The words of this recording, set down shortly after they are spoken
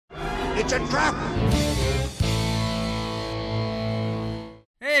It's a trap!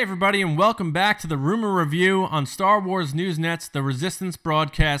 Hey everybody, and welcome back to the Rumor Review on Star Wars News Net's The Resistance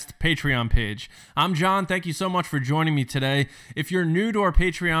Broadcast Patreon page. I'm John. Thank you so much for joining me today. If you're new to our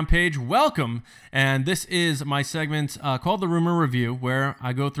Patreon page, welcome. And this is my segment called The Rumor Review, where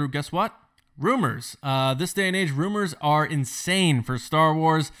I go through, guess what? Rumors. This day and age, rumors are insane for Star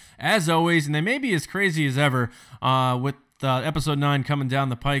Wars, as always, and they may be as crazy as ever with Episode 9 coming down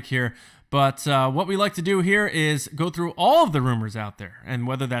the pike here. But what we like to do here is go through all of the rumors out there, and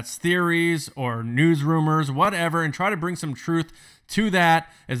whether that's theories or news rumors, whatever, and try to bring some truth to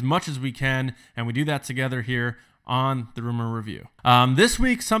that as much as we can, and we do that together here on the Rumor Review. This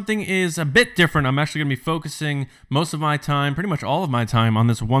week, something is a bit different. I'm actually going to be focusing most of my time, pretty much all of my time, on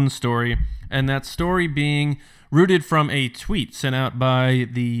this one story, and that story being rooted from a tweet sent out by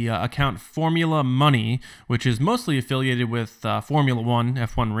the account Formula Money, which is mostly affiliated with Formula One,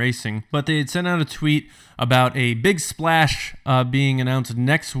 F1 racing. But they had sent out a tweet about a big splash being announced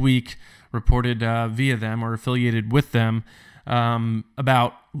next week, reported via them or affiliated with them,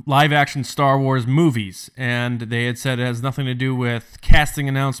 about live-action Star Wars movies. And they had said it has nothing to do with casting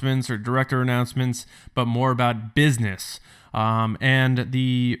announcements or director announcements, but more about business. And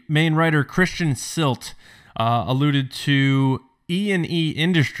the main writer, Christian Silt, alluded to E&E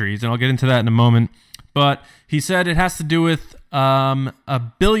Industries, and I'll get into that in a moment, but he said it has to do with a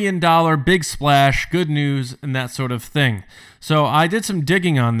billion-dollar big splash, good news, and that sort of thing. So I did some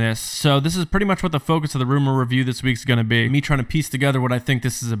digging on this, so this is pretty much what the focus of the Rumor Review this week is going to be, me trying to piece together what I think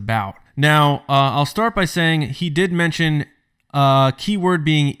this is about. Now, I'll start by saying he did mention keyword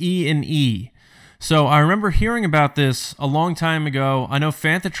being E&E. So I remember hearing about this a long time ago. I know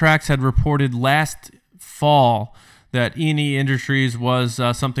Fantha Tracks had reported last fall that E&E Industries was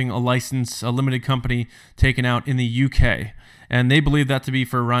something, a limited company taken out in the UK. And they believe that to be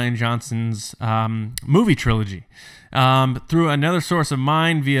for Rian Johnson's movie trilogy. Through another source of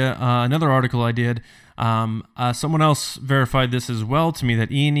mine, via another article I did, someone else verified this as well to me,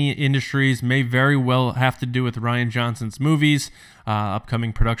 that E&E Industries may very well have to do with Rian Johnson's movies,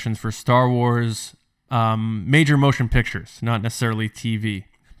 upcoming productions for Star Wars, major motion pictures, not necessarily TV.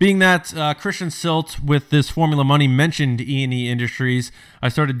 Being that Christian Silt with this Formula Money mentioned E&E Industries, I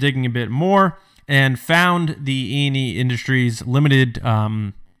started digging a bit more and found the E&E Industries limited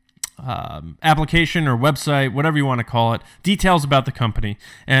application or website, whatever you want to call it, details about the company.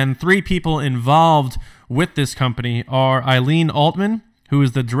 And three people involved with this company are Eileen Altman, who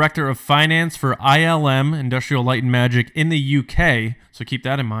is the Director of Finance for ILM, Industrial Light and Magic, in the UK, so keep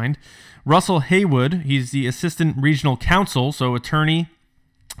that in mind. Russell Haywood, he's the Assistant Regional Counsel, so attorney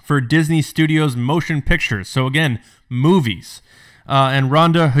for Disney Studios Motion Pictures. So again, movies. And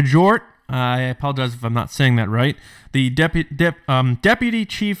Rhonda Hajort, I apologize if I'm not saying that right, the Deputy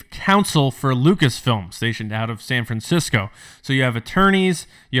Chief Counsel for Lucasfilm, stationed out of San Francisco. So you have attorneys,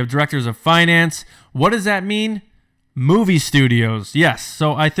 you have directors of finance. What does that mean? Movie studios. Yes,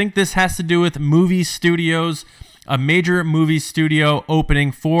 so I think this has to do with movie studios, a major movie studio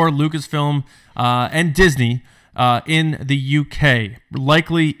opening for Lucasfilm and Disney in the UK,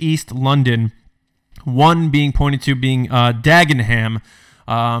 likely East London. One being pointed to being Dagenham,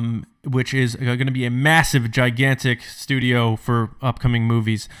 which is going to be a massive, gigantic studio for upcoming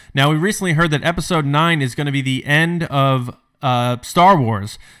movies. Now, we recently heard that Episode 9 is going to be the end of Star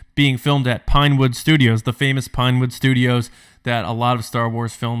Wars being filmed at Pinewood Studios, the famous Pinewood Studios that a lot of Star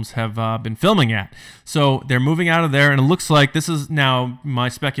Wars films have been filming at. So they're moving out of there, and it looks like, this is now my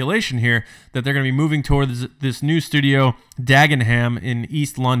speculation here, that they're going to be moving towards this new studio, Dagenham, in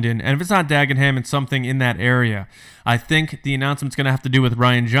East London. And if it's not Dagenham, it's something in that area. I think the announcement's going to have to do with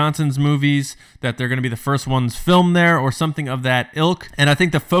Rian Johnson's movies, that they're going to be the first ones filmed there, or something of that ilk. And I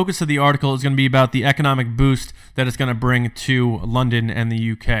think the focus of the article is going to be about the economic boost that it's going to bring to London and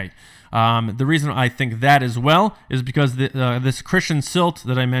the UK. The reason I think that as well is because this Christian Silt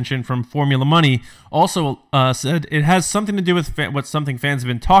that I mentioned from Formula Money also said it has something to do with something fans have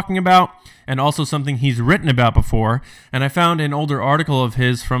been talking about, and also something he's written about before. And I found an older article of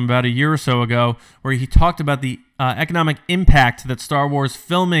his from about a year or so ago where he talked about the economic impact that Star Wars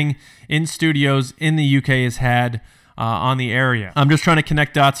filming in studios in the UK has had on the area. I'm just trying to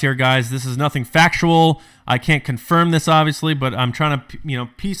connect dots here, guys. This is nothing factual. I can't confirm this, obviously, but I'm trying to,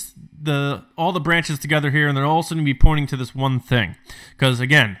 piece all the branches together here, and they're also going to be pointing to this one thing. Because,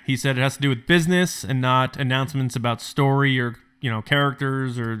 again, he said it has to do with business and not announcements about story or,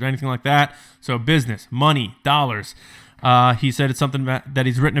 characters or anything like that. So business, money, dollars. He said it's something that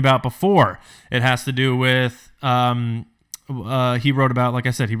he's written about before. It has to do with he wrote about, like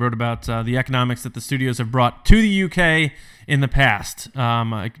I said, he wrote about the economics that the studios have brought to the UK in the past.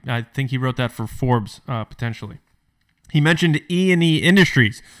 I think he wrote that for Forbes, potentially. He mentioned E&E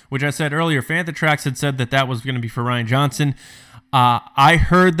Industries, which I said earlier. Fantatrax had said that was going to be for Rian Johnson. I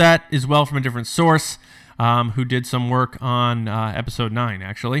heard that as well from a different source who did some work on episode 9,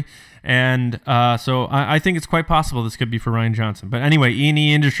 actually. And so I think it's quite possible this could be for Rian Johnson. But anyway,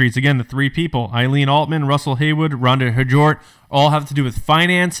 E&E Industries, again, the 3 people, Eileen Altman, Russell Haywood, Rhonda Hajort, all have to do with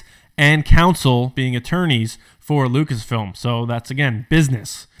finance and counsel, being attorneys for Lucasfilm. So that's, again,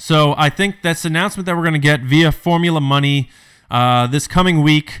 business. So I think that's the announcement that we're going to get via Formula Money this coming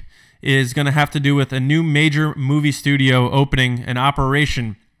week is going to have to do with a new major movie studio opening an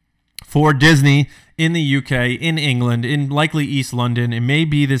operation for Disney in the UK, in England, in likely East London. It may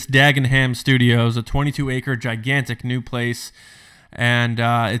be this Dagenham Studios, a 22-acre gigantic new place, and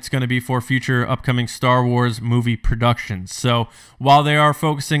it's going to be for future upcoming Star Wars movie productions. So while they are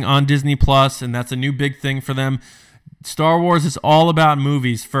focusing on Disney Plus, and that's a new big thing for them, Star Wars is all about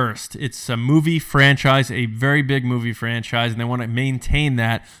movies first. It's a movie franchise, a very big movie franchise, and they want to maintain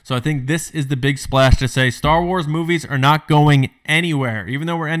that. So I think this is the big splash to say Star Wars movies are not going anywhere. Even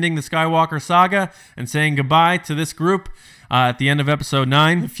though we're ending the Skywalker saga and saying goodbye to this group at the end of episode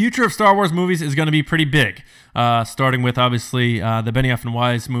 9, the future of Star Wars movies is going to be pretty big, starting with, obviously, the Benioff and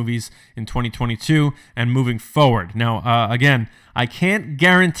Weiss movies in 2022 and moving forward. Now, again, I can't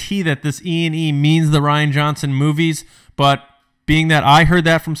guarantee that this E&E means the Rian Johnson movies, but being that I heard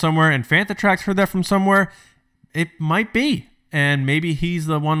that from somewhere and Fantatrax heard that from somewhere, it might be. And maybe he's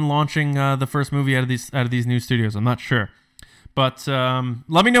the one launching the first movie out of these new studios. I'm not sure. But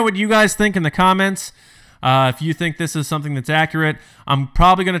let me know what you guys think in the comments. If you think this is something that's accurate, I'm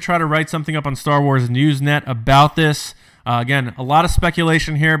probably going to try to write something up on Star Wars Newsnet about this. Again, a lot of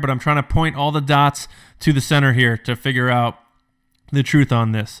speculation here, but I'm trying to point all the dots to the center here to figure out the truth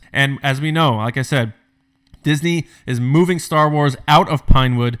on this. And as we know, like I said, Disney is moving Star Wars out of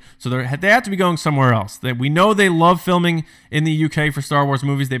Pinewood, so they have to be going somewhere else. We know they love filming in the UK for Star Wars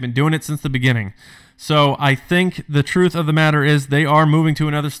movies. They've been doing it since the beginning. So I think the truth of the matter is they are moving to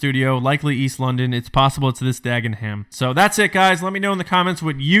another studio, likely East London. It's possible it's this Dagenham. So that's it, guys. Let me know in the comments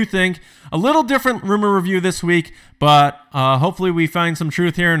what you think. A little different rumor review this week, but hopefully we find some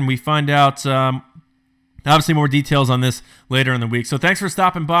truth here and we find out obviously more details on this later in the week. So thanks for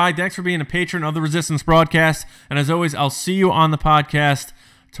stopping by. Thanks for being a patron of the Resistance broadcast. And as always, I'll see you on the podcast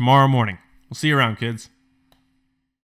tomorrow morning. We'll see you around, kids.